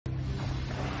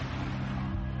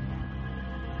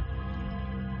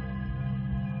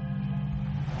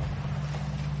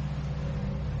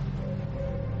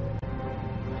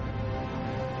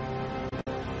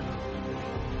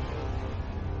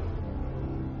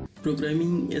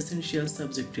Programming essential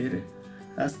সাবজেক্টের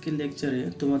আজকের লেকচারে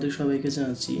তোমাদের সবাইকে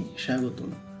জানাচ্ছি স্বাগতম।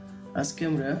 আজকে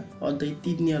আমরা অধ্যায়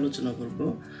 3 নিয়ে আলোচনা করব,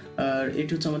 আর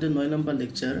এটি হচ্ছে আমাদের 9 নম্বর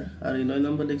লেকচার। আর এই 9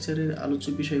 নম্বর লেকচারের আলোচ্য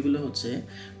বিষয়গুলো হচ্ছে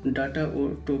ডাটা ও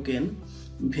টোকেন,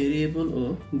 ভেরিয়েবল ও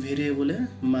ভেরিয়েবলের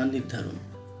মান নির্ধারণ।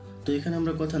 তো এখানে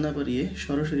আমরা কথা না বাড়িয়ে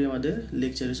সরাসরি আমাদের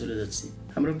লেকচারে চলে যাচ্ছি।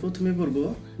 আমরা প্রথমে পড়ব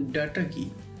ডাটা কি।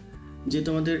 যেহেতু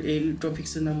আমাদের এই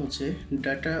টপিক্সের নাম হচ্ছে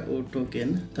ডাটা ও টোকেন,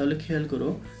 তাহলে খেয়াল করো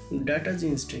ডাটা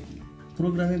জিনিসটা কি।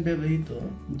 প্রোগ্রামে ব্যবহৃত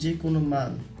যে কোনো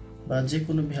মান বা যে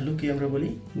কোনো ভ্যালুকে আমরা বলি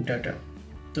ডাটা।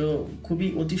 তো খুবই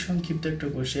অতি সংক্ষিপ্ত একটা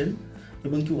কোশ্চেন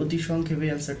এবং কি অতি সংক্ষেপে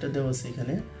অ্যান্সারটা দেওয়া আছে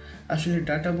এখানে। আসলে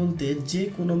ডাটা বলতে যে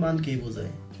কোনো মানকেই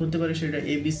বোঝায়, হতে পারে সেটা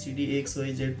ABCD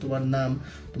XYZ, তোমার নাম,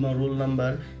 তোমার রোল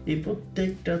নাম্বার, এই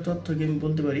প্রত্যেকটা তথ্যকে আমি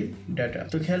বলতে পারি ডাটা।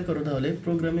 তো খেয়াল করো তাহলে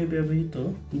প্রোগ্রামে ব্যবহৃত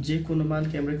যে কোনো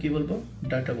মানকে আমরা কি বলবো?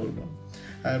 ডাটা বলবো।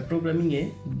 আর প্রোগ্রামিংয়ে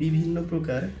বিভিন্ন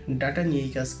প্রকার ডাটা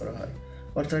নিয়েই কাজ করা হয়,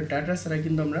 অর্থাৎ ডাটা ছাড়া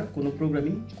কিন্তু আমরা কোনো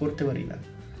প্রোগ্রামিং করতে পারি না।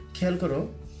 খেয়াল করো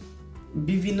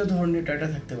বিভিন্ন ধরনের ডাটা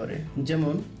থাকতে পারে,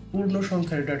 যেমন পূর্ণ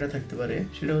সংখ্যার ডাটা থাকতে পারে,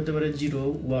 সেটা হতে পারে 0,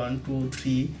 1, 2,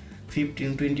 3,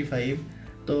 15, 25।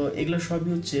 তো এগুলো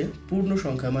সবই হচ্ছে পূর্ণ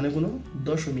সংখ্যা, মানে কোনো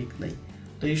দশমিক নাই।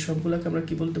 তো এই সবগুলোকে আমরা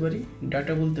কি বলতে পারি?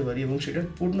 ডাটা বলতে পারি, এবং সেটা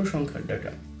পূর্ণ সংখ্যার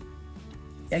ডাটা।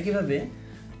 একইভাবে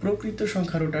প্রকৃত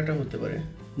সংখ্যারও ডাটা হতে পারে,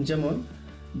 যেমন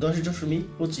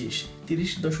 10.25,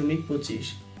 30.25,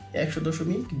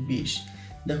 100.20।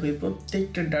 দেখো এই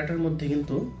প্রত্যেকটা ডাটার মধ্যে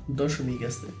কিন্তু দশমিক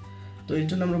আছে। তো এর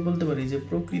জন্য আমরা বলতে পারি যে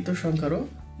প্রকৃত সংখ্যারও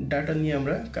ডাটা নিয়ে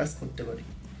আমরা কাজ করতে পারি।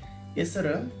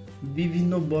 এছাড়া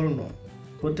বিভিন্ন বর্ণ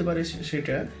হতে পারে,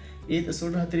 সেটা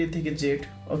ছোট হাতের এ থেকে জেড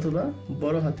অথবা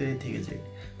বড় হাতের এ থেকে জেড।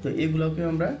 তো এগুলোকে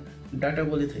আমরা ডাটা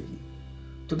বলে থাকি।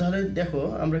 তো তাহলে দেখো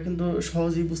আমরা কিন্তু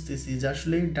সহজেই বুঝতেছি যে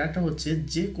আসলে ডাটা হচ্ছে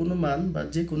যে কোনো মান বা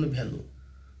যে কোনো ভ্যালু।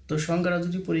 তো সংজ্ঞাটা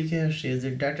যদি পরীক্ষায় আসে যে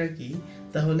ডাটা কি,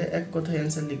 তাহলে এক কথায়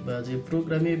অ্যান্সার লিখবা যে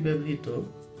প্রোগ্রামে ব্যবহৃত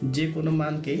যে কোনো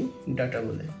মানকেই ডাটা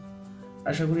বলে।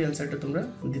 আশা করি অ্যান্সারটা তোমরা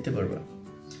দিতে পারবা।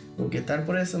 ওকে,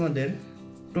 তারপরে আছে আমাদের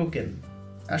টোকেন।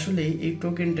 আসলে এই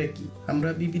টোকেনটা কি? আমরা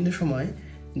বিভিন্ন সময়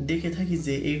দেখে থাকি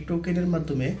যে এই টোকেনের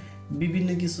মাধ্যমে বিভিন্ন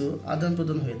কিছু আদান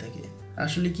প্রদান হয়ে থাকে।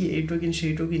 আসলে কি এই টোকেন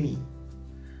সেই টোকেনই?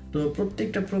 তো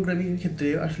প্রত্যেকটা প্রোগ্রামিংয়ের ক্ষেত্রে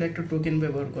আসলে একটা টোকেন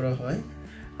ব্যবহার করা হয়।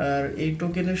 আর এই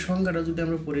টোকেনের সংজ্ঞাটা যদি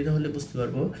আমরা পড়ি তাহলে বুঝতে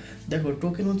পারবো। দেখো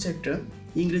টোকেন হচ্ছে একটা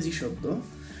ইংরেজি শব্দ,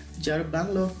 যার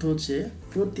বাংলা অর্থ হচ্ছে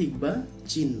প্রতীক বা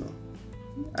চিহ্ন।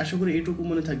 আশা করি এটুকু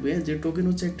মনে থাকবে যে টোকেন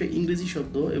হচ্ছে একটা ইংরেজি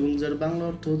শব্দ এবং যার বাংলা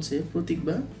অর্থ হচ্ছে প্রতীক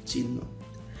বা চিহ্ন।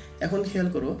 এখন খেয়াল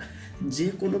করো যে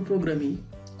কোনো প্রোগ্রামিং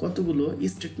কতগুলো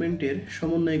স্টেটমেন্টের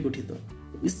সমন্বয়ে গঠিত।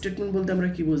 স্টেটমেন্ট বলতে আমরা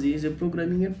কি বুঝি? যে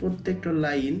প্রোগ্রামিংয়ের প্রত্যেকটা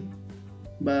লাইন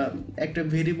বা একটা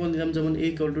ভেরিয়েবল নিলাম, যেমন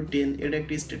A=10, এটা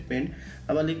একটা স্টেটমেন্ট।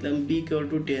 আবার লিখলাম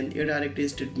B=10, এটা আরেকটা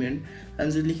স্টেটমেন্ট। আমি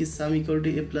যদি লিখি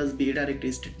sum=a+b, এটা আরেকটা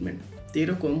স্টেটমেন্ট। তো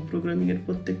এরকম প্রোগ্রামিংয়ের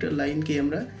প্রত্যেকটা লাইনকে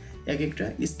আমরা এক একটা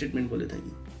স্টেটমেন্ট বলে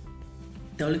থাকি।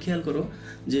 তাহলে খেয়াল করো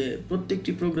যে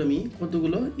প্রত্যেকটি প্রোগ্রামই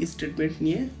কতগুলো স্টেটমেন্ট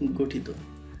নিয়ে গঠিত।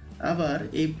 আবার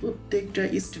এই প্রত্যেকটা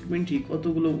স্টেটমেন্টই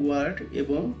কতগুলো ওয়ার্ড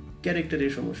এবং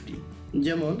ক্যারেক্টারের সমষ্টি।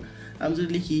 যেমন আমি যদি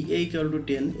লিখি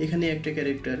A=10, এখানে একটা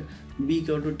ক্যারেক্টার,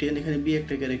 B=10, এখানে B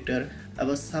একটা ক্যারেক্টার,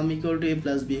 আবার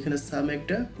sum=a+b, এখানে সাম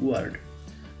একটা ওয়ার্ড।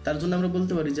 তার জন্য আমরা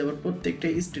বলতে পারি যে আবার প্রত্যেকটা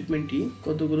স্টেটমেন্টই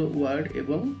কতগুলো ওয়ার্ড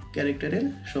এবং ক্যারেক্টারের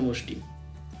সমষ্টি।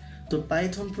 তো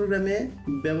পাইথন প্রোগ্রামে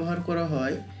ব্যবহার করা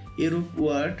হয় এরূপ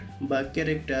ওয়ার্ড বা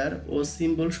ক্যারেক্টার ও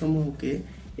সিম্বল সমূহকে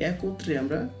একত্রে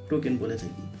আমরা টোকেন বলে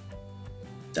থাকি।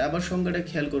 তা আবার সংজ্ঞাটা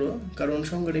খেয়াল করো, কারণ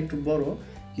সংজ্ঞাটা একটু বড়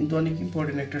কিন্তু অনেক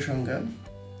ইম্পর্টেন্ট একটা সংজ্ঞা।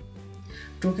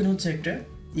 টোকেন হচ্ছে একটা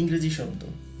ইংরেজি শব্দ,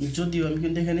 যদিও আমি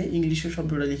কিন্তু এখানে ইংলিশের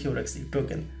শব্দটা লিখেও রাখছি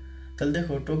টোকেন। তাহলে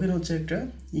দেখো টোকেন হচ্ছে একটা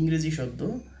ইংরেজি শব্দ,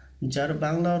 যার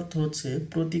বাংলা অর্থ হচ্ছে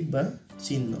প্রতীক বা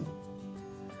চিহ্ন।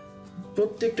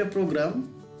 প্রত্যেকটা প্রোগ্রাম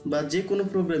বা যে কোনো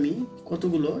প্রোগ্রামই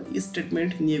কতগুলো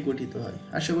স্টেটমেন্ট নিয়ে গঠিত হয়।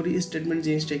 আশা করি স্টেটমেন্ট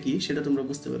জিনিসটা কি সেটা তোমরা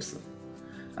বুঝতে পারছো।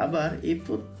 আবার এই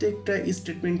প্রত্যেকটা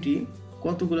স্টেটমেন্টই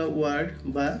কতগুলো ওয়ার্ড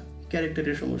বা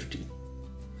ক্যারেক্টারের সমষ্টি।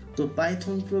 তো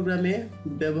পাইথন প্রোগ্রামে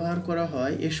ব্যবহার করা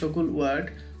হয় এ সকল ওয়ার্ড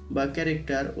বা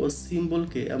ক্যারেক্টার ও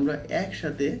সিম্বলকে আমরা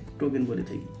একসাথে টোকেন বলে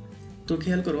থাকি। তো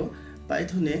খেয়াল করো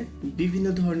পাইথনে বিভিন্ন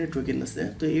ধরনের টোকেন আছে।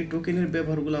 তো এই টোকেনের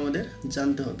ব্যবহারগুলো আমাদের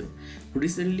জানতে হবে।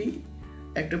 রিসেন্টলি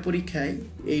একটা পরীক্ষায়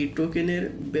এই টোকেনের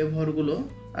ব্যবহারগুলো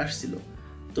আসছিল,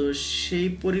 তো সেই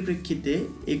পরিপ্রেক্ষিতে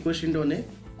এই কোয়েশ্চেনটা অনেক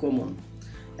কমন।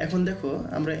 এখন দেখো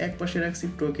আমরা এক পাশে রাখছি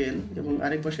টোকেন এবং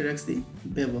আরেক পাশে রাখছি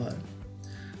ব্যবহার।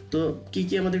 তো কি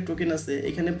কি আমাদের টোকেন আছে?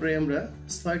 এখানে প্রায় আমরা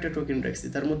 6টা টোকেন রাখছি,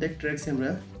 তার মধ্যে একটা রাখছি আমরা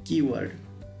কিওয়ার্ড।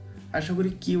 আশা করি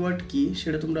কিওয়ার্ড কি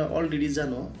সেটা তোমরা অলরেডি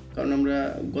জানো, কারণ আমরা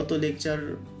গত লেকচার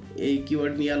এই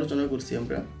কিওয়ার্ড নিয়ে আলোচনা করছি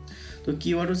আমরা। তো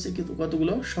কিওয়ার্ড হচ্ছে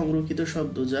কতগুলো সংরক্ষিত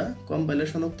শব্দ যা কম্পাইলার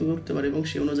শনাক্ত করতে পারে এবং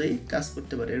সে অনুযায়ী কাজ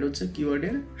করতে পারে, এটা হচ্ছে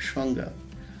কিওয়ার্ডের সংজ্ঞা।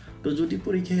 তো যদি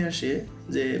পরীক্ষায় আসে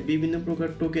যে বিভিন্ন প্রকার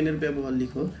টোকেনের ব্যবহার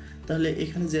লিখো, তাহলে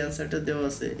এখানে যে অ্যান্সারটা দেওয়া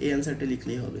আছে এই অ্যান্সারটা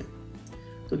লিখলেই হবে।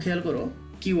 তো খেয়াল করো,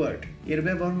 কিওয়ার্ড এর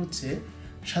ব্যবহার হচ্ছে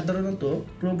সাধারণত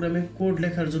প্রোগ্রামে কোড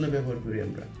লেখার জন্য ব্যবহার করি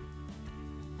আমরা।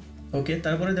 ওকে,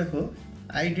 তারপরে দেখো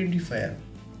আইডেন্টিফায়ার।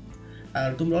 আর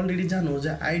তোমরা অলরেডি জানো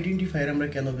যে আইডেন্টিফায়ার আমরা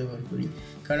কেন ব্যবহার করি,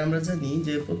 কারণ আমরা জানি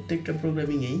যে প্রত্যেকটা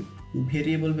প্রোগ্রামিংয়েই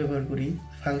ভেরিয়েবল ব্যবহার করি,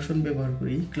 ফাংশন ব্যবহার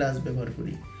করি, ক্লাস ব্যবহার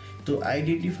করি। তো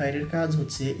আইডেন্টিফায়ারের কাজ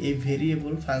হচ্ছে এই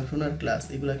ভেরিয়েবল, ফাংশন আর ক্লাস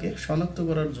এগুলাকে শনাক্ত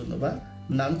করার জন্য বা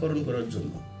নামকরণ করার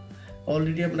জন্য।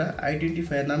 অলরেডি আমরা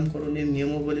আইডেন্টিফায়ার নামকরণের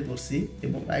নিয়মাবলী পড়ছি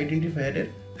এবং আইডেন্টিফায়ারের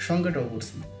সংজ্ঞাটাও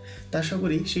পড়ছি। তা আশা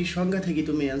করি সেই সংজ্ঞা থেকে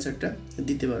তুমি অ্যান্সারটা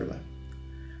দিতে পারবা।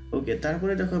 ওকে,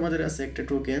 তারপরে দেখো আমাদের আছে একটা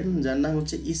টোকেন যার নাম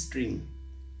হচ্ছে স্ট্রিং।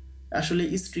 আসলে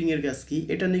স্ট্রিং এর কাজ কি,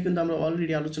 এটা নিয়ে কিন্তু আমরা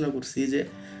অলরেডি আলোচনা করছি যে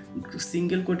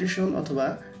সিঙ্গেল কোটেশন অথবা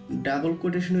ডাবল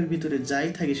কোটেশনের ভিতরে যাই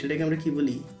থাকে সেটাকে আমরা কি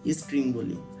বলি, স্ট্রিং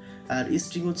বলি। আর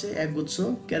স্ট্রিং হচ্ছে একগুচ্ছ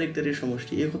ক্যারেক্টারের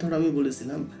সমষ্টি, এই কথাটা আমি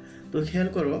বলেছিলাম। তো খেয়াল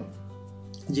করো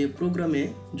যে প্রোগ্রামে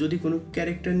যদি কোনো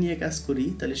ক্যারেক্টার নিয়ে কাজ করি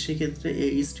তাহলে সেক্ষেত্রে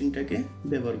এই স্ট্রিংটাকে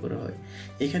ব্যবহার করা হয়।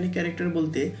 এখানে ক্যারেক্টার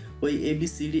বলতে ওই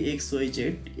ABCD XYZ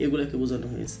এগুলোকে বোঝানো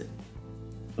হয়েছে।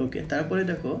 ওকে, তারপরে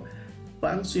দেখো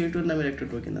পাংচুয়েটর নামের একটা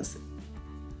টোকেন আছে।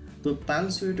 তো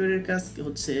পাংচুয়েটরের কাজ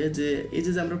হচ্ছে যে এই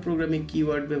যে আমরা প্রোগ্রামে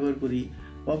কিওয়ার্ড ব্যবহার করি,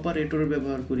 অপারেটর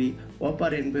ব্যবহার করি,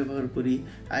 অপারেন্ট ব্যবহার করি,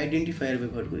 আইডেন্টিফায়ার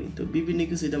ব্যবহার করি, তো বিভিন্ন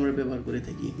কিছু আমরা ব্যবহার করে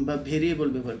থাকি বা ভেরিয়েবল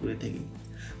ব্যবহার করে থাকি।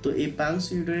 তো এই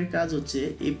পাংচুয়েটরের কাজ হচ্ছে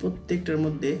এই প্রত্যেকটার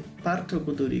মধ্যে পার্থক্য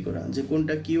তৈরি করা, যে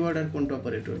কোনটা কিওয়ার্ড আর কোনটা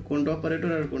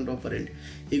অপারেটর আর কোনটা অপারেন্ট,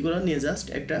 এগুলো নিয়ে জাস্ট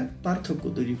একটা পার্থক্য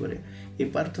তৈরি করে। এই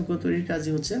পার্থক্য তৈরির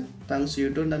কাজই হচ্ছে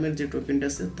পাংচুয়েটর নামের যে টোকেনটা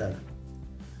আছে তার।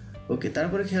 ওকে,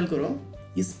 তারপরে খেয়াল করো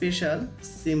স্পেশাল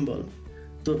সিম্বল।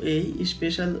 তো এই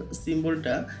স্পেশাল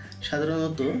সিম্বলটা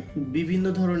সাধারণত বিভিন্ন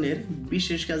ধরনের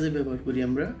বিশেষ কাজে ব্যবহার করি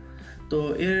আমরা। তো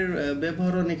এর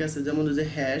ব্যবহার অনেক আছে, যেমন যে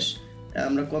হ্যাশ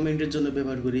আমরা কমেন্টের জন্য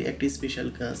ব্যবহার করি, একটি স্পেশাল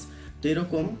কাজ। তো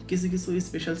এরকম কিছু কিছু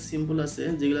স্পেশাল সিম্বল আছে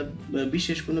যেগুলো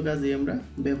বিশেষ কোনো কাজে আমরা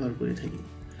ব্যবহার করে থাকি।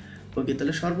 ওকে,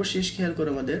 তাহলে সর্বশেষ খেয়াল করো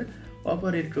আমাদের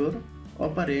অপারেটর,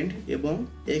 অপারেন্ট এবং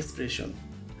এক্সপ্রেশন।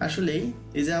 আসলেই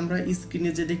এই যে আমরা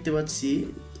স্ক্রিনে যে দেখতে পাচ্ছি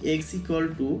x =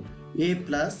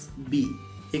 a+b,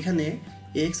 এখানে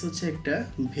x হচ্ছে একটা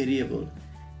ভেরিয়েবল,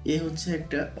 a হচ্ছে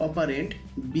একটা অপারেন্ট,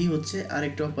 b হচ্ছে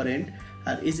আরেকটা অপারেন্ট,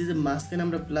 আর এই যে মাঝখানে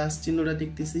আমরা প্লাস চিহ্নটা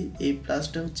দেখতেছি এই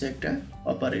প্লাসটা হচ্ছে একটা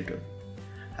অপারেটর।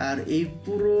 আর এই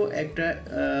পুরো একটা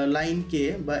লাইনকে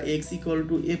বা x =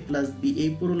 a+b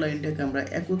এই পুরো লাইনটাকে আমরা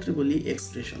একত্রে বলি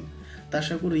এক্সপ্রেশন। তা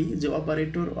আশা করি যে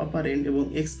অপারেটর, অপারেন্ট এবং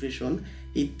এক্সপ্রেশন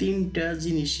এই তিনটা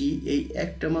জিনিসই এই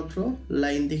একটা মাত্র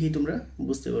লাইন দেখেই তোমরা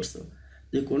বুঝতে পারছো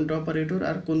যে কোনটা অপারেটর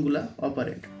আর কোনগুলা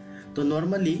অপারেন্ট। তো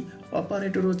নর্মালি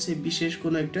অপারেটর হচ্ছে বিশেষ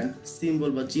কোনো একটা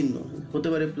সিম্বল বা চিহ্ন, হতে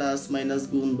পারে প্লাস, মাইনাস,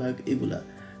 গুণ, ভাগ এগুলা।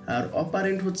 আর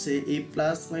অপারেন্ট হচ্ছে এই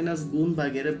প্লাস, মাইনাস, গুণ,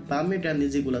 ভাগের বামে ডানে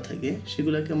যেগুলো থাকে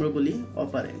সেগুলোকে আমরা বলি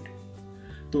অপারেন্ট।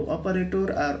 তো অপারেটর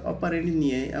আর অপারেন্ট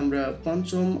নিয়ে আমরা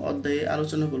পঞ্চম অধ্যায়ে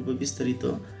আলোচনা করব বিস্তারিত।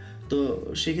 তো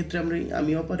সেক্ষেত্রে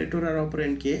আমি অপারেটর আর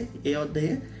অপারেন্টকে এই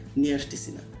অধ্যায়ে নিয়ে আসতেছি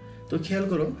না। তো খেয়াল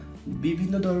করো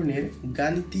বিভিন্ন ধরনের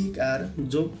গাণিতিক আর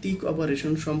যৌক্তিক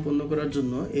অপারেশন সম্পন্ন করার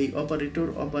জন্য এই অপারেটর,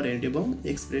 অপারেন্ট এবং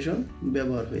এক্সপ্রেশন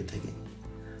ব্যবহার হয়ে থাকে।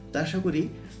 তা আশা করি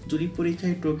যদি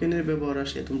পরীক্ষায় টোকেনের ব্যবহার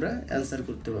আসে তোমরা অ্যান্সার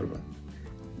করতে পারবা।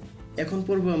 এখন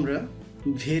পড়ব আমরা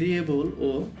ভেরিয়েবল ও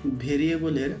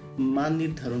ভেরিয়েবলের মান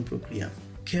নির্ধারণ প্রক্রিয়া।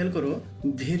 খেয়াল করো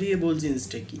ভেরিয়েবল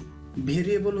জিনিসটা কি।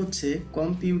 ভেরিয়েবল হচ্ছে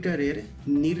কম্পিউটারের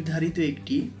নির্ধারিত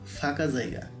একটি ফাঁকা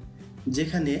জায়গা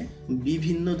যেখানে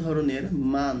বিভিন্ন ধরনের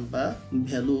মান বা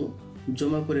ভ্যালু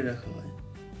জমা করে রাখা হয়।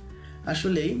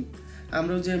 আসলেই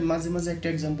আমরা যে মাঝে মাঝে একটা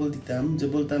এক্সাম্পল দিতাম, যে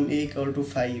বলতাম a =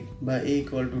 5 বা a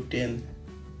 = 10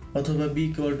 অথবা b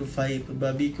 = 5 বা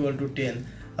b = 10,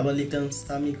 আবার লিখতাম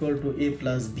sum =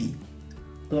 a+b।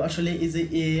 তো আসলে এই যে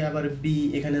a আবার b,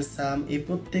 এখানে সাম, এই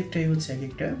প্রত্যেকটাই হচ্ছে এক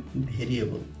একটা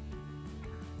ভেরিয়েবল।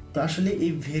 তো আসলে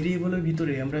এই ভেরিয়েবলের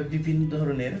ভিতরে আমরা বিভিন্ন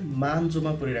ধরনের মান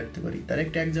জমা করে রাখতে পারি। তার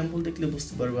একটা এক্সাম্পল দেখলে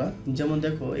বুঝতে পারবা। যেমন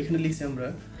দেখো এখানে লিখছি আমরা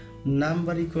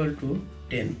নাম্বার =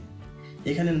 10।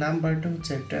 এখানে নাম্বারটা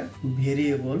হচ্ছে একটা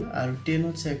ভেরিয়েবল আর 10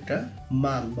 হচ্ছে একটা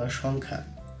মান বা সংখ্যা।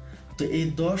 তো এই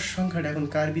 10 সংখ্যাটা এখন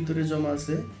কার ভিতরে জমা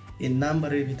আছে, এই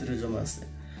নাম্বারের ভিতরে জমা আছে।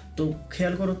 তো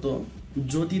খেয়াল করো তো,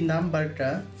 যদি নাম্বারটা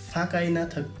ফাঁকাই না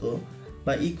থাকতো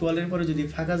বা ইকুয়ালের পরে যদি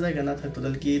ফাঁকা জায়গা না থাকতো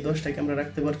তাহলে কি এই 10টাকে আমরা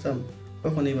রাখতে পারতাম?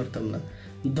 কখনোই পারতাম না।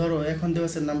 ধরো এখন দেওয়া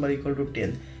আছে নাম্বার =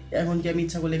 10, এখন কি আমি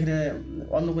ইচ্ছা করলে এখানে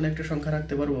অন্য কোনো একটা সংখ্যা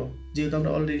রাখতে পারবো? যেহেতু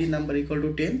আমরা অলরেডি নাম্বার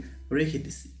 = 10 রেখে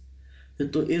দিছি।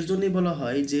 তো এর জন্যই বলা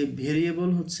হয় যে ভেরিয়েবল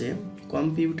হচ্ছে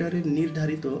কম্পিউটারের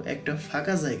নির্ধারিত একটা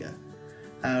ফাঁকা জায়গা,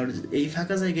 আর এই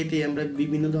ফাঁকা জায়গাতে আমরা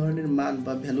বিভিন্ন ধরনের মান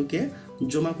বা ভ্যালুকে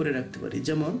জমা করে রাখতে পারি।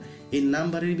 যেমন এই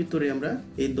নাম্বারের ভিতরে আমরা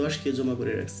এই 10কে জমা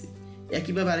করে রাখছি।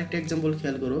 একইভাবে আরেকটা এক্সাম্পল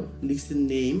খেয়াল করো, লিখছি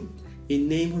নেম। এই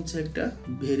নেম হচ্ছে একটা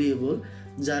ভেরিয়েবল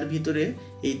যার ভিতরে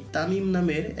এই তামিম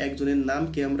নামের একজনের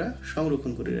নামকে আমরা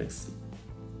সংরক্ষণ করে রাখছি।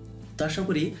 তো আশা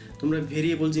করি তোমরা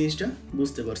ভেরিয়েবল জিনিসটা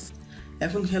বুঝতে পারছো।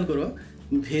 এখন খেয়াল করো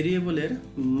ভেরিয়েবলের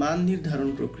মান নির্ধারণ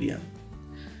প্রক্রিয়া।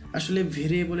 আসলে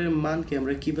ভেরিয়েবলের মানকে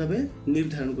আমরা কিভাবে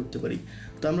নির্ধারণ করতে পারি।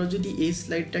 তো আমরা যদি এই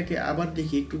স্লাইডটাকে আবার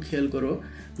দেখি, একটু খেয়াল করো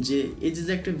যে এই যে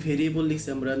একটা ভেরিয়েবল লিখছি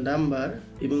আমরা নাম্বার,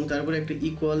 এবং তারপরে একটা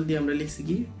ইকুয়াল দিয়ে আমরা লিখছি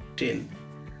কি 10।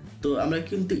 তো আমরা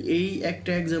কিন্তু এই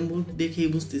একটা এক্সাম্পল দেখেই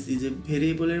বুঝতেছি যে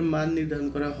ভেরিয়েবলের মান নির্ধারণ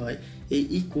করা হয় এই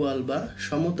ইকুয়াল বা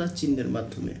সমতা চিহ্নের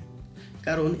মাধ্যমে।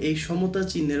 কারণ এই সমতা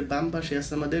চিহ্নের বাম পাশে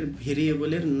আছে আমাদের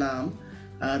ভেরিয়েবলের নাম,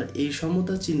 আর এই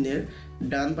সমতা চিহ্নের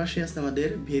ডান পাশে আছে আমাদের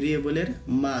ভেরিয়েবলের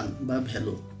মান বা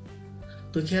ভ্যালু।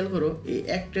 তো খেয়াল করো এই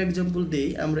একটা এক্সাম্পল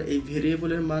দিয়েই আমরা এই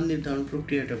ভেরিয়েবলের মান নির্ধারণ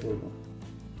প্রক্রিয়াটা পড়ব।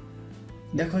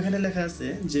 দেখো এখানে লেখা আছে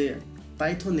যে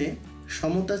পাইথনে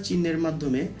সমতা চিহ্নের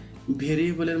মাধ্যমে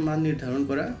ভেরিয়েবলের মান নির্ধারণ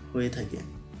করা হয়ে থাকে।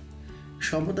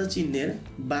 সমতা চিহ্নের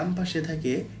বাম পাশে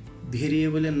থাকে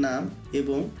ভেরিয়েবলের নাম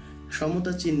এবং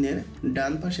সমতা চিহ্নের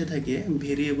ডান পাশে থাকে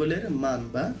ভেরিয়েবলের মান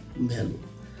বা ভ্যালু।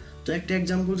 তো একটা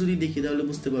এক্সাম্পল যদি দেখি তাহলে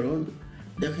বুঝতে পারো।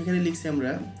 দেখো এখানে লিখছি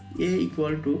আমরা a =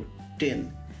 10।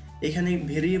 এখানে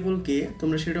ভেরিয়েবলকে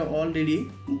তোমরা সেটা অলরেডি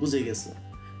বুঝে গেছো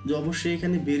যে অবশ্যই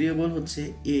এখানে ভেরিয়েবল হচ্ছে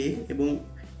a, এবং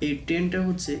এই 10টা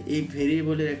হচ্ছে এই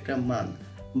ভেরিয়েবলের একটা মান,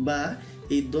 বা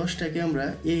এই 10টাকে আমরা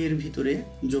a এর ভিতরে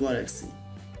জমা রাখছি।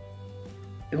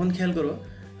 এখন খেয়াল করো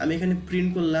আমি এখানে প্রিন্ট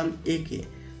করলাম a কে,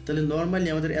 তাহলে নর্মালি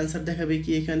আমাদের অ্যান্সার দেখাবে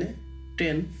কি এখানে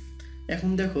 10।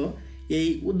 এখন দেখো এই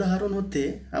উদাহরণ হতে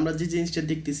আমরা যে জিনিসটা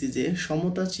দেখতেছি যে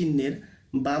সমতা চিহ্নের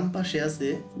বাম পাশে আছে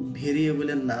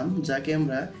ভেরিয়েবলের নাম যাকে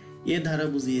আমরা এ দ্বারা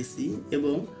বুঝিয়েছি,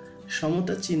 এবং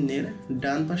সমতা চিহ্নের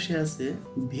ডান পাশে আছে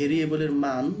ভেরিয়েবলের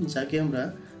মান যাকে আমরা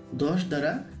 10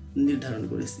 দ্বারা নির্ধারণ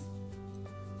করেছি।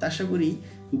 আশা করি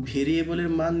ভেরিয়েবলের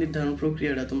মান নির্ধারণ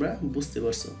প্রক্রিয়াটা তোমরা বুঝতে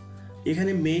পারছো।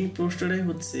 এখানে মেইন প্রশ্নটাই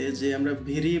হচ্ছে যে আমরা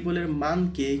ভেরিয়েবলের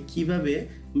মানকে কিভাবে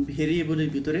ভেরিয়েবলের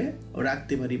ভিতরে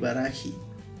রাখতে পারি বা রাখি।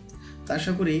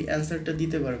 আশা করি অ্যান্সারটা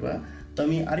দিতে পারবা। তো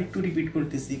আমি আরেকটু রিপিট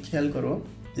করতেছি, খেয়াল করো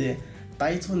যে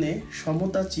পাইথনে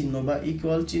সমতা চিহ্ন বা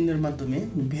ইকুয়াল চিহ্নের মাধ্যমে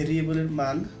ভেরিয়েবলের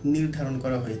মান নির্ধারণ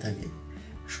করা হয়ে থাকে।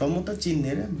 সমতা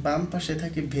চিহ্নের বাম পাশে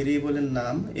থাকে ভেরিয়েবলের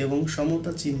নাম এবং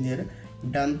সমতা চিহ্নের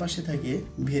ডান পাশে থাকে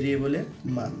ভেরিয়েবলের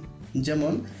মান।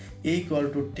 যেমন a =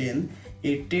 10,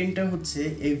 এই 10টা হচ্ছে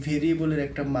এই ভেরিয়েবলের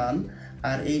একটা মান,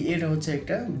 আর এই এটা হচ্ছে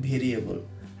একটা ভেরিয়েবল।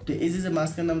 তো এই যে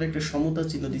মাঝখানে আমরা একটা সমতা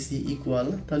চিহ্ন দিছি ইকুয়াল,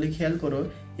 তাহলে খেয়াল করো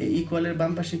এই ইকুয়ালের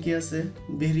বাম পাশে কি আছে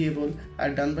ভেরিয়েবল, আর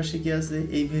ডান পাশে কি আছে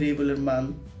এই ভেরিয়েবলের মান।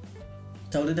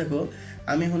 তাহলে দেখো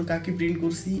আমি এখন কাকে প্রিন্ট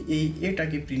করছি, এই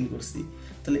এটাকে প্রিন্ট করছি।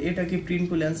 তাহলে এটাকে প্রিন্ট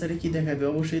করলে অ্যান্সারে কি দেখাবে,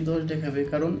 অবশ্যই 10 দেখাবে,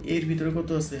 কারণ এর ভিতরে কত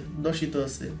আছে 10ই তো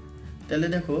আছে। তাহলে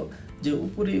দেখো যে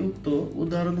উপরে উক্ত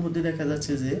উদাহরণ হতে দেখা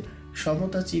যাচ্ছে যে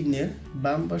সমতা চিহ্নের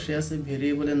বাম পাশে আছে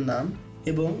ভেরিয়েবলের নাম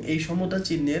এবং এই সমতা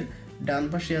চিহ্নের ডান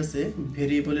পাশে আছে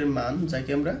ভেরিয়েবলের মান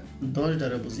যাকে আমরা 10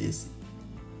 দ্বারা বুঝিয়েছি।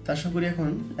 আশা করি এখন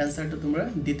অ্যান্সারটা তোমরা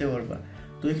দিতে পারবা।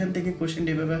 তো এখান থেকে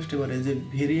কোশ্চেনটা এভাবে আসতে পারে যে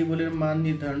ভেরিয়েবলের মান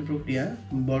নির্ধারণ প্রক্রিয়া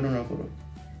বর্ণনা করো।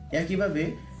 একইভাবে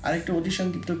আরেকটা অতি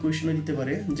সংক্ষিপ্ত কোশ্চেনও দিতে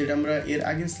পারে, যেটা আমরা এর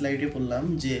আগের স্লাইডে বললাম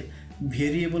যে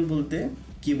ভেরিয়েবল বলতে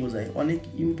কি বোঝায়। অনেক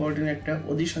ইম্পর্টেন্ট একটা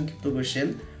অতি সংক্ষিপ্ত কোশ্চেন,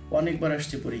 অনেকবার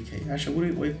আসছে পরীক্ষায়। আশা করি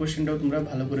ওই কোশ্চেনটাও তোমরা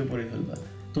ভালো করে পড়ে ফেলবা।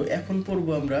 তো এখন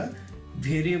পড়বো আমরা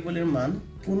ভেরিয়েবলের মান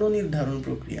পুনর্নির্ধারণ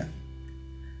প্রক্রিয়া।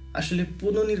 আসলে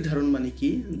পুনর্নির্ধারণ মানে কি,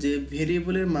 যে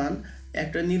ভেরিয়েবলের মান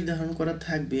একটা নির্ধারণ করা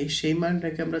থাকবে, সেই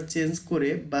মানটাকে আমরা চেঞ্জ করে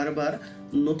বারবার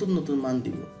নতুন নতুন মান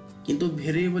দিব, কিন্তু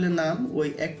ভেরিয়েবলের নাম ওই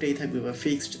একটাই থাকবে বা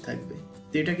ফিক্সড থাকবে।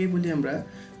 তো এটাকেই বলি আমরা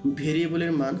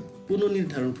ভেরিয়েবলের মান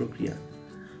পুনর্নির্ধারণ প্রক্রিয়া।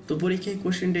 তো পরীক্ষায়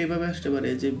কোশ্চেনটা এভাবে আসতে পারে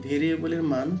যে ভেরিয়েবলের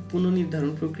মান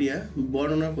পুনর্নির্ধারণ প্রক্রিয়া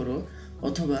বর্ণনা করো,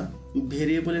 অথবা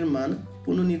ভেরিয়েবলের মান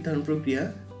পুনর্নির্ধারণ প্রক্রিয়া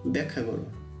ব্যাখ্যা করো।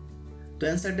 তো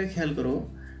অ্যান্সারটা খেয়াল করো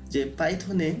যে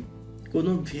পাইথনে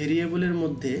কোনো ভেরিয়েবলের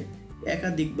মধ্যে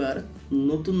একাধিকবার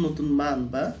নতুন নতুন মান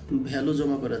বা ভ্যালু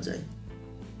জমা করা যায়।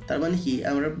 তার মানে কি,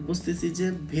 আমরা বুঝতেছি যে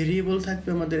ভেরিয়েবল থাকবে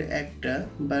আমাদের একটা,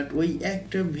 বাট ওই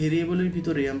একটা ভেরিয়েবলের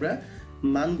ভিতরে আমরা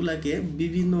মানগুলাকে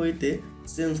বিভিন্ন ওয়েতে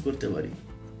চেঞ্জ করতে পারি।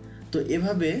 তো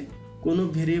এভাবে কোনো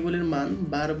ভেরিয়েবলের মান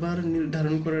বারবার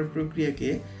নির্ধারণ করার প্রক্রিয়াকে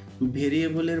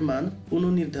ভেরিয়েবলের মান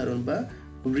পুনর্নির্ধারণ বা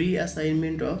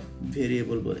রিঅ্যাসাইনমেন্ট অফ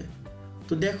ভেরিয়েবল বলে।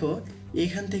 তো দেখো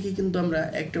এখান থেকে কিন্তু আমরা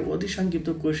একটা অতি সংক্ষিপ্ত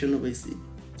কোশ্চেনও পাইছি।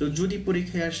 তো যদি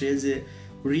পরীক্ষায় আসে যে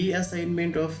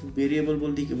রিঅ্যাসাইনমেন্ট অফ ভেরিয়েবল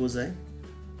বলতে কি বোঝায়।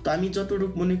 তো আমি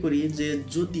যতটুকু মনে করি যে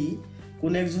যদি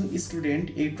কোনো একজন স্টুডেন্ট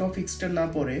এই টপিক্সটা না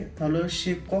পড়ে তাহলে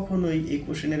সে কখনোই এই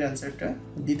কোশ্চেনের অ্যান্সারটা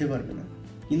দিতে পারবে না,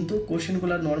 কিন্তু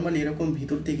কোশ্চেনগুলো নর্মালি এরকম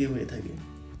ভিতর থেকে হয়ে থাকে।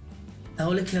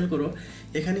 তাহলে খেয়াল করো,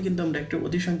 এখানে কিন্তু আমরা একটা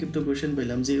অতি সংক্ষিপ্ত কোশ্চেন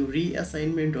পেলাম যে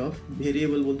রিঅ্যাসাইনমেন্ট অফ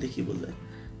ভেরিয়েবল বলতে কি বোঝায়,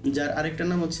 যার আরেকটা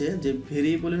নাম হচ্ছে যে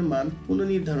ভেরিয়েবলের মান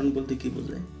পুনর্নির্ধারণ বলতে কি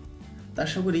বোঝায়।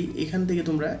 আশা করি এখান থেকে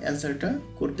তোমরা অ্যান্সারটা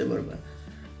করতে পারবা।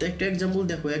 তো একটা এক্সাম্পল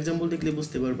দেখো, এক্সাম্পল দেখলে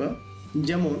বুঝতে পারবা।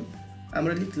 যেমন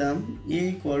আমরা লিখলাম a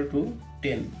 =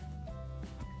 10,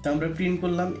 তো আমরা প্রিন্ট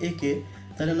করলাম a কে,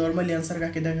 তাহলে নর্মালি অ্যান্সার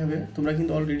কাকে দেখাবে? তোমরা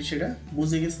কিন্তু অলরেডি সেটা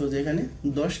বুঝে গেছো যে এখানে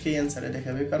 10কে অ্যান্সারে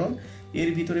দেখাবে, কারণ এর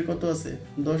ভিতরে কত আছে?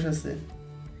 10 আছে।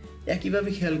 একইভাবে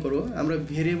খেয়াল করো, আমরা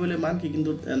ভেরিয়েবলের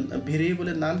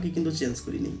নামকে কিন্তু চেঞ্জ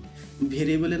করিনি।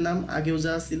 ভেরিয়েবলের নাম আগেও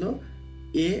যা ছিল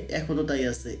a, এখনও তাই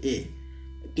আছে a,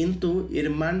 কিন্তু এর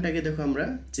মানটাকে দেখো আমরা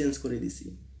চেঞ্জ করে দিছি।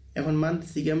 এখন মান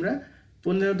দিচ্ছি কি আমরা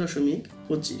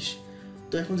 15.25।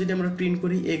 তো এখন যদি আমরা প্রিন্ট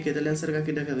করি a কে, তাহলে অ্যান্সার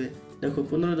কাকে দেখাবে? দেখো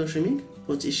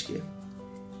 15.25কে।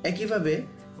 একইভাবে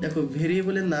দেখো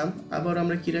ভেরিয়েবলের নাম আবার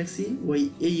আমরা কি রাখছি? ওই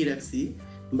এই রাখছি,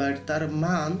 বাট তার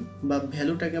মান বা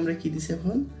ভ্যালুটাকে আমরা কি দিছি?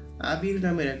 এখন আবির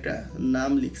নামের একটা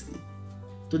নাম লিখছি।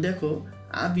 তো দেখো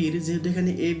আবির যেহেতু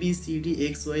এখানে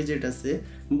ABCDXYZ আছে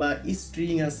বা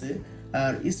স্ট্রিং আছে,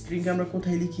 আর স্ট্রিং আমরা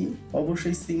কোথায় লিখি?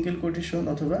 অবশ্যই সিঙ্গেল কোটেশন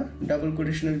অথবা ডাবল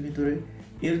কোটেশনের ভিতরে।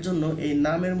 এর জন্য এই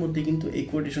নামের মধ্যে কিন্তু এই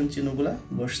কোটেশন চিহ্নগুলা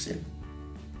বসছে,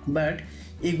 বাট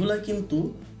এগুলা কিন্তু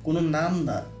কোনো নাম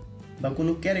না বা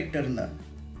কোনো ক্যারেক্টার না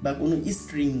বা কোনো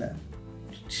স্ট্রিং না,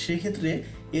 সেক্ষেত্রে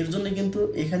এর জন্য কিন্তু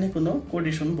এখানে কোনো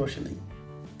কোটেশন বসে নাই।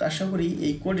 তো আশা করি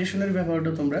এই কোটেশনের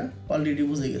ব্যাপারটা তোমরা অলরেডি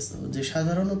বুঝে গেছো যে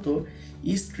সাধারণত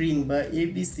স্ট্রিং বা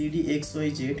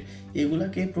ABCDXYZ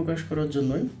এগুলাকে প্রকাশ করার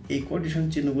জন্যই এই কোটেশন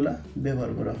চিহ্নগুলা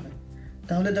ব্যবহার করা হয়।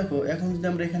 তাহলে দেখো এখন যদি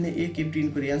আমরা এখানে a কে প্রিন্ট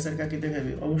করি, অ্যান্সার কাকে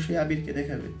দেখাবে? অবশ্যই আবিরকে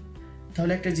দেখাবে।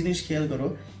 তাহলে একটা জিনিস খেয়াল করো,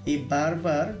 এই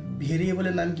বারবার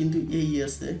ভেরিয়েবলের নাম কিন্তু এই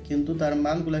আছে, কিন্তু তার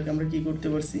মানগুলোকে আমরা কি করতে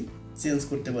পারছি? চেঞ্জ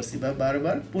করতে পারছি বা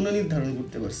বারবার পুনর্নির্ধারণ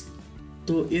করতে পারছি।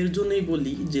 তো এর জন্যই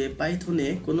বলি যে পাইথনে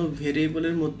কোনো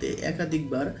ভেরিয়েবলের মধ্যে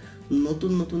একাধিকবার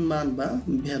নতুন নতুন মান বা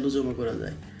ভ্যালু জমা করা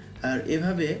যায়, আর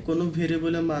এভাবে কোনো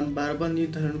ভেরিয়েবলের মান বারবার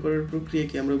নির্ধারণ করার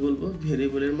প্রক্রিয়াকে আমরা বলবো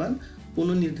ভেরিয়েবলের মান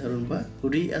পুনর্নির্ধারণ বা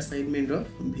রিঅ্যাসাইনমেন্ট অফ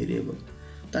ভেরিয়েবল।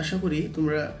 তো আশা করি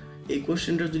তোমরা এই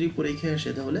কোশ্চেনটা যদি পরীক্ষায়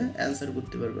আসে তাহলে অ্যান্সার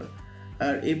করতে পারবা,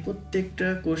 আর এই প্রত্যেকটা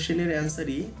কোশ্চেনের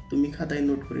অ্যান্সারই তুমি খাতায়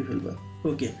নোট করে ফেলবা।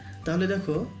 ওকে, তাহলে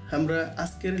দেখো আমরা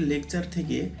আজকের লেকচার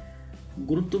থেকে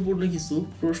গুরুত্বপূর্ণ কিছু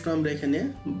প্রশ্ন আমরা এখানে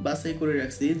বাছাই করে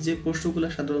রাখছি, যে প্রশ্নগুলো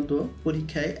সাধারণত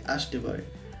পরীক্ষায় আসতে পারে।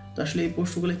 তো আসলে এই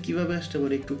প্রশ্নগুলো কিভাবে আসতে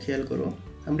পারে একটু খেয়াল করো।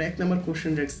 আমরা 1 নম্বর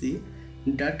কোশ্চেন রাখছি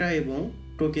ডাটা এবং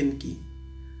টোকেন কি।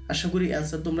 আশা করি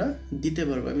অ্যান্সার তোমরা দিতে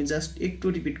পারবে। আমি জাস্ট একটু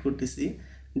রিপিট করতেছি।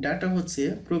 ডাটা হচ্ছে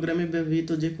প্রোগ্রামে ব্যবহৃত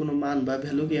যে কোনো মান বা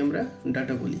ভ্যালুকে আমরা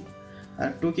ডাটা বলি।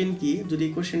 আর টোকেন কি, যদি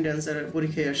কোশ্চেনটা অ্যান্সার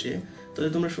পরীক্ষায় আসে তাহলে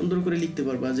তোমরা সুন্দর করে লিখতে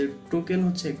পারবা যে টোকেন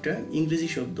হচ্ছে একটা ইংরেজি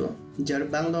শব্দ যার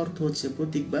বাংলা অর্থ হচ্ছে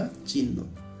প্রতীক বা চিহ্ন।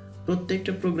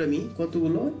 প্রত্যেকটা প্রোগ্রামই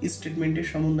কতগুলো স্টেটমেন্টের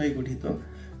সমন্বয়ে গঠিত,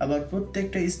 আবার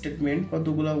প্রত্যেকটা স্টেটমেন্ট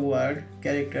কতগুলো ওয়ার্ড,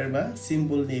 ক্যারেক্টার বা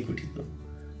সিম্বল নিয়ে গঠিত।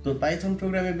 তো পাইথন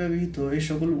প্রোগ্রামে ব্যবহৃত এই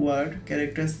সকল ওয়ার্ড,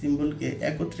 ক্যারেক্টার, সিম্বলকে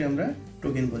একত্রে আমরা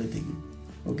টোকেন বলে থাকি।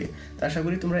 ওকে, তো আশা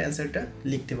করি তোমরা অ্যান্সারটা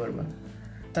লিখতে পারবা।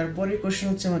 তারপরে কোশ্চেন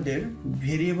হচ্ছে আমাদের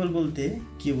ভেরিয়েবল বলতে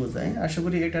কি বোঝায়। আশা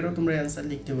করি এটারও তোমরা অ্যান্সার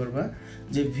লিখতে পারবা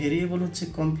যে ভেরিয়েবল হচ্ছে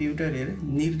কম্পিউটারের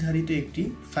নির্ধারিত একটি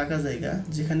ফাঁকা জায়গা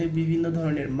যেখানে বিভিন্ন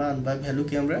ধরনের মান বা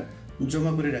ভ্যালুকে আমরা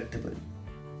জমা করে রাখতে পারি।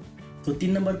 তো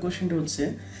 3 নম্বর কোশ্চেনটা হচ্ছে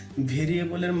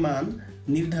ভেরিয়েবলের মান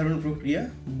নির্ধারণ প্রক্রিয়া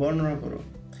বর্ণনা করো।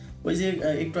 ওই যে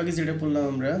একটু আগে যেটা বললাম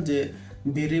আমরা যে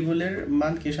ভেরিয়েবলের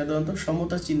মানকে সাধারণত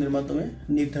সমতা চিহ্নের মাধ্যমে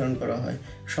নির্ধারণ করা হয়।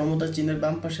 সমতা চিহ্নের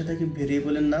বাম পাশে থাকে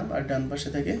ভেরিয়েবলের নাম আর ডান পাশে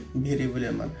থাকে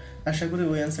ভেরিয়েবলের মান। আশা করি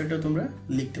ওই অ্যান্সারটা তোমরা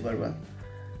লিখতে পারবা।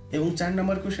 এবং 4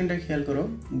 নম্বর কোশ্চেনটা খেয়াল করো,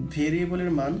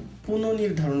 ভেরিয়েবলের মান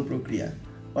পুনর্নির্ধারণ প্রক্রিয়া।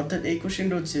 অর্থাৎ এই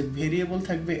কোশ্চেনটা হচ্ছে ভেরিয়েবল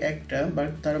থাকবে একটা, বাট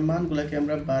তার মানগুলোকে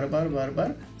আমরা বারবার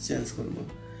চেঞ্জ করব।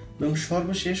 এবং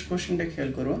সর্বশেষ কোশ্চেনটা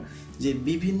খেয়াল করো যে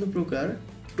বিভিন্ন প্রকার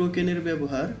টোকেনের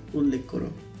ব্যবহার উল্লেখ করো,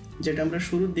 যেটা আমরা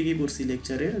শুরুর দিকেই পড়ছি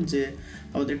লেকচারের যে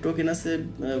আমাদের টোকেন আছে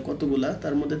কতগুলা,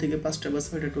 তার মধ্যে থেকে 5টা বা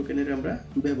 6টা টোকেনের আমরা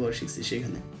ব্যবহার শিখছি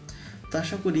সেখানে। তো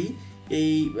আশা করি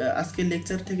এই আজকের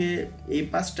লেকচার থেকে এই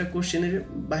 5টা কোশ্চেনের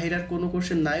বাহির আর কোনো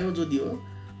কোশ্চেন নাইও যদিও,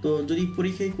 তো যদি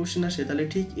পরীক্ষায় কোশ্চেন আসে তাহলে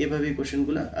ঠিক এভাবেই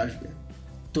কোশ্চেনগুলো আসবে।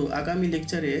 তো আগামী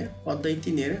লেকচারে অধ্যায়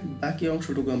 3-এর বাকি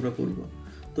অংশটুকু আমরা পড়ব।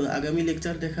 তো আগামী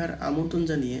লেকচার দেখার আমন্ত্রণ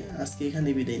জানিয়ে আজকে এখানে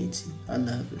বিদায় নিচ্ছি।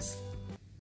 আল্লাহ হাফেজ।